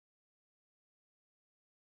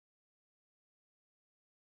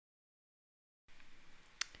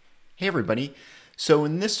Hey everybody. So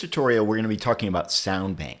in this tutorial, we're going to be talking about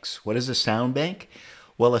Soundbanks. What is a Soundbank?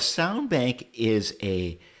 Well, a Soundbank is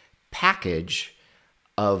a package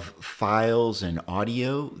of files and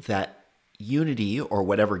audio that Unity or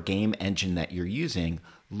whatever game engine that you're using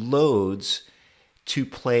loads to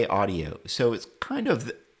play audio. So it's kind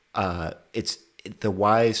of it's the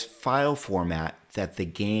Wwise file format that the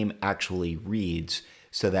game actually reads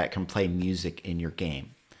so that it can play music in your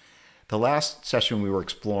game. The last session we were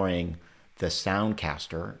exploring the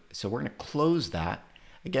Soundcaster, so we're going to close that.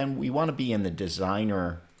 Again, we want to be in the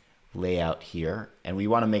designer layout here, and we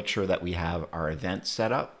want to make sure that we have our events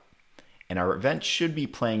set up. And our events should be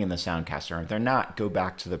playing in the Soundcaster. If they're not, go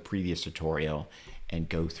back to the previous tutorial and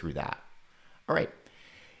go through that. All right.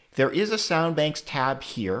 There is a Soundbanks tab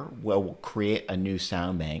here where we'll create a new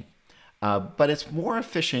Soundbank. But it's more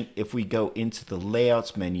efficient if we go into the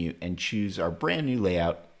Layouts menu and choose our brand new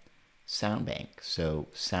layout, Soundbank. So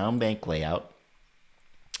Soundbank layout.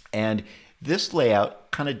 And this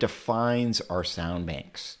layout kind of defines our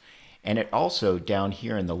Soundbanks. And it also, down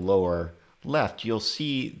here in the lower left, you'll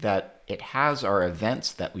see that it has our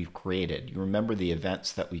events that we've created. You remember the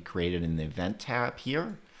events that we created in the Event tab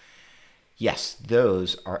here? Yes,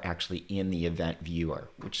 those are actually in the Event Viewer,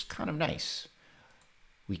 which is kind of nice.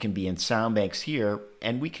 We can be in Soundbanks here,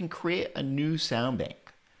 and we can create a new Soundbank.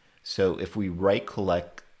 So if we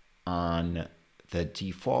right-click on the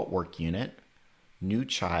default work unit, New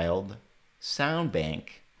Child, Soundbank,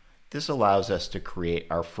 this allows us to create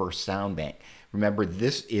our first Soundbank. Remember,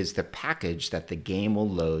 this is the package that the game will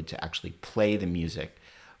load to actually play the music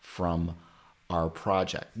from our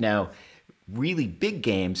project. Now, really big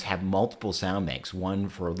games have multiple Soundbanks, one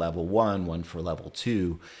for level 1, one for level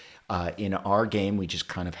 2. In our game, we just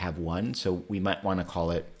kind of have one, so we might want to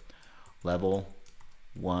call it level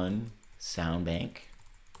 1 Soundbank.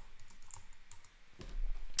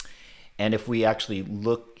 And if we actually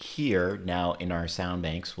look here now in our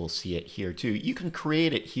Soundbanks, we'll see it here too. You can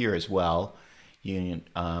create it here as well.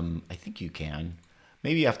 I think you can.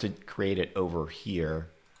 Maybe you have to create it over here.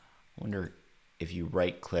 I wonder if you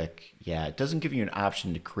right click. Yeah, it doesn't give you an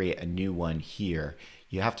option to create a new one here.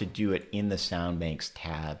 You have to do it in the Soundbanks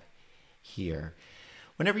tab here.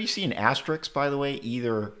 Whenever you see an asterisk, by the way,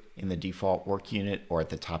 either in the default work unit or at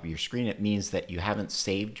the top of your screen, it means that you haven't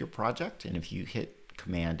saved your project. And if you hit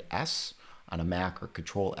Command S on a Mac or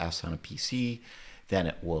Control S on a PC, then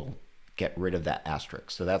it will get rid of that asterisk.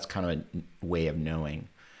 So that's kind of a way of knowing.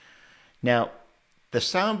 Now, the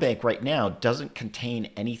Soundbank right now doesn't contain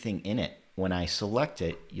anything in it. When I select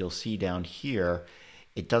it, you'll see down here,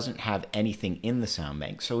 it doesn't have anything in the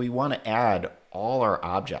Soundbank. So we want to add all our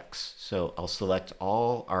objects. So I'll select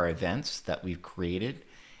all our events that we've created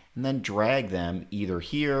and then drag them either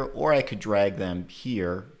here, or I could drag them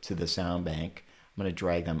here to the Soundbank. I'm going to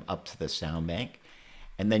drag them up to the Soundbank,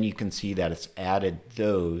 and then you can see that it's added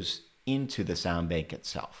those into the Soundbank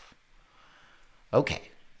itself. Okay,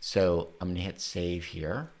 so I'm going to hit save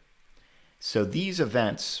here. So these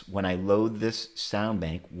events, when I load this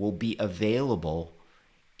Soundbank, will be available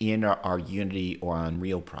in our Unity or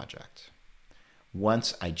Unreal project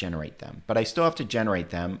once I generate them. But I still have to generate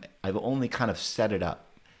them. I've only kind of set it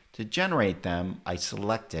up. To generate them, I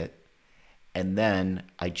select it, and then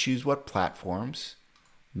I choose what platforms,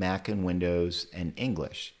 Mac and Windows and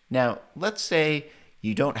English. Now, let's say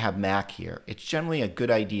you don't have Mac here. It's generally a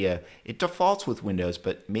good idea. It defaults with Windows,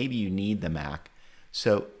 but maybe you need the Mac.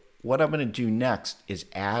 So what I'm going to do next is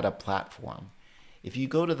add a platform. If you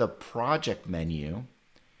go to the Project menu,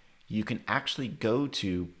 you can actually go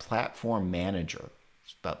to Platform Manager.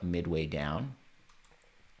 It's about midway down.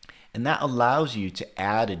 And that allows you to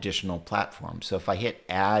add additional platforms. So if I hit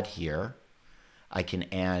Add here, I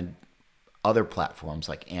can add other platforms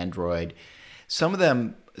like Android. Some of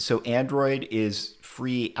them, so Android is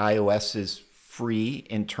free, iOS is free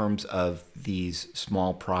in terms of these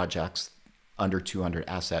small projects under 200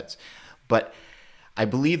 assets. But I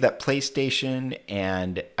believe that PlayStation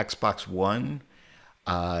and Xbox One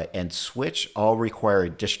and Switch all require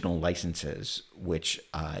additional licenses, which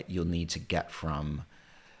you'll need to get from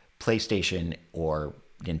PlayStation or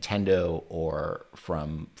Nintendo or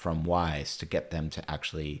from Wwise to get them to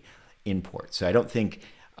actually import. So I don't think,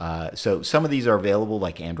 so some of these are available,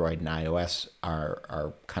 like Android and iOS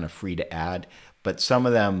are kind of free to add, but some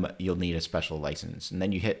of them you'll need a special license. And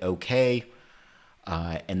then you hit OK,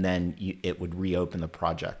 and then it would reopen the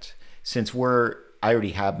project. Since I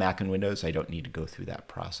already have Mac and Windows, I don't need to go through that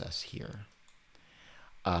process here.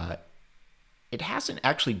 It hasn't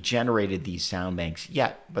actually generated these Soundbanks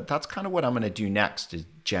yet, but that's kind of what I'm going to do next, is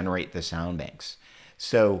generate the Soundbanks.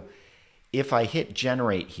 So if I hit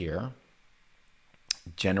generate here,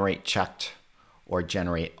 generate checked or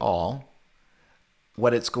generate all,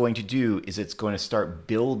 what it's going to do is it's going to start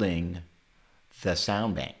building the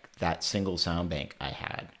sound bank, that single sound bank I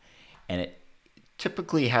had. And it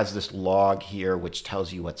typically has this log here which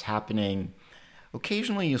tells you what's happening.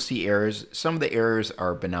 Occasionally you'll see errors. Some of the errors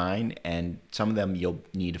are benign and some of them you'll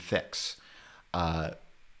need to fix.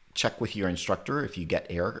 Check with your instructor if you get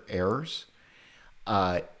errors.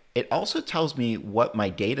 It also tells me what my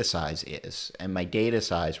data size is, and my data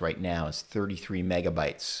size right now is 33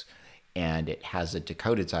 megabytes, and it has a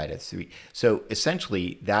decoded side of 3. So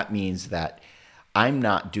essentially that means that I'm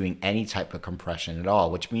not doing any type of compression at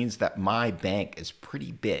all, which means that my bank is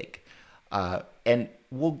pretty big. And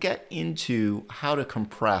we'll get into how to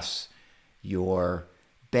compress your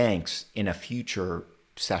banks in a future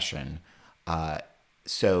session.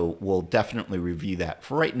 So we'll definitely review that.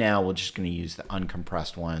 For right now, we're just going to use the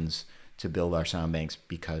uncompressed ones to build our sound banks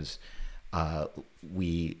because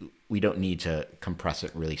we don't need to compress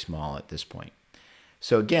it really small at this point.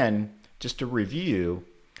 So again, just to review,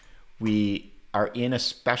 we are in a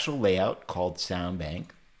special layout called sound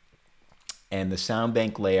bank. And the sound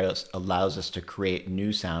bank layout allows us to create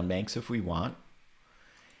new sound banks if we want.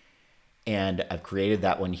 And I've created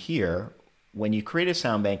that one here. When you create a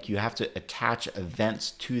sound bank, you have to attach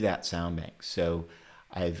events to that sound bank. So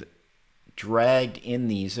I've dragged in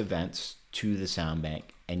these events to the sound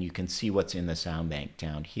bank, and you can see what's in the sound bank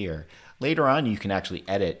down here. Later on, you can actually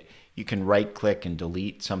edit. You can right click and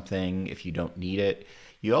delete something if you don't need it.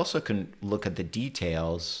 You also can look at the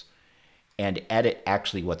details and edit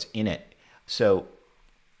actually what's in it. So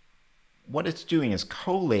what it's doing is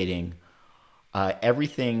collating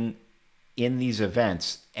everything in these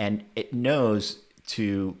events, and it knows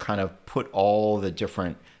to kind of put all the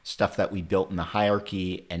different stuff that we built in the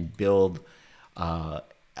hierarchy and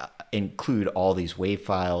include all these wave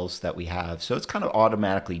files that we have. So it's kind of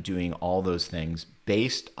automatically doing all those things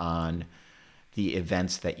based on the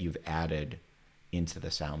events that you've added into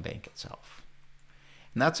the sound bank itself.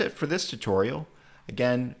 And that's it for this tutorial.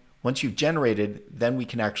 Again, once you've generated, then we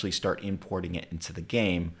can actually start importing it into the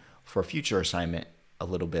game for a future assignment a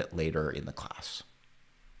little bit later in the class.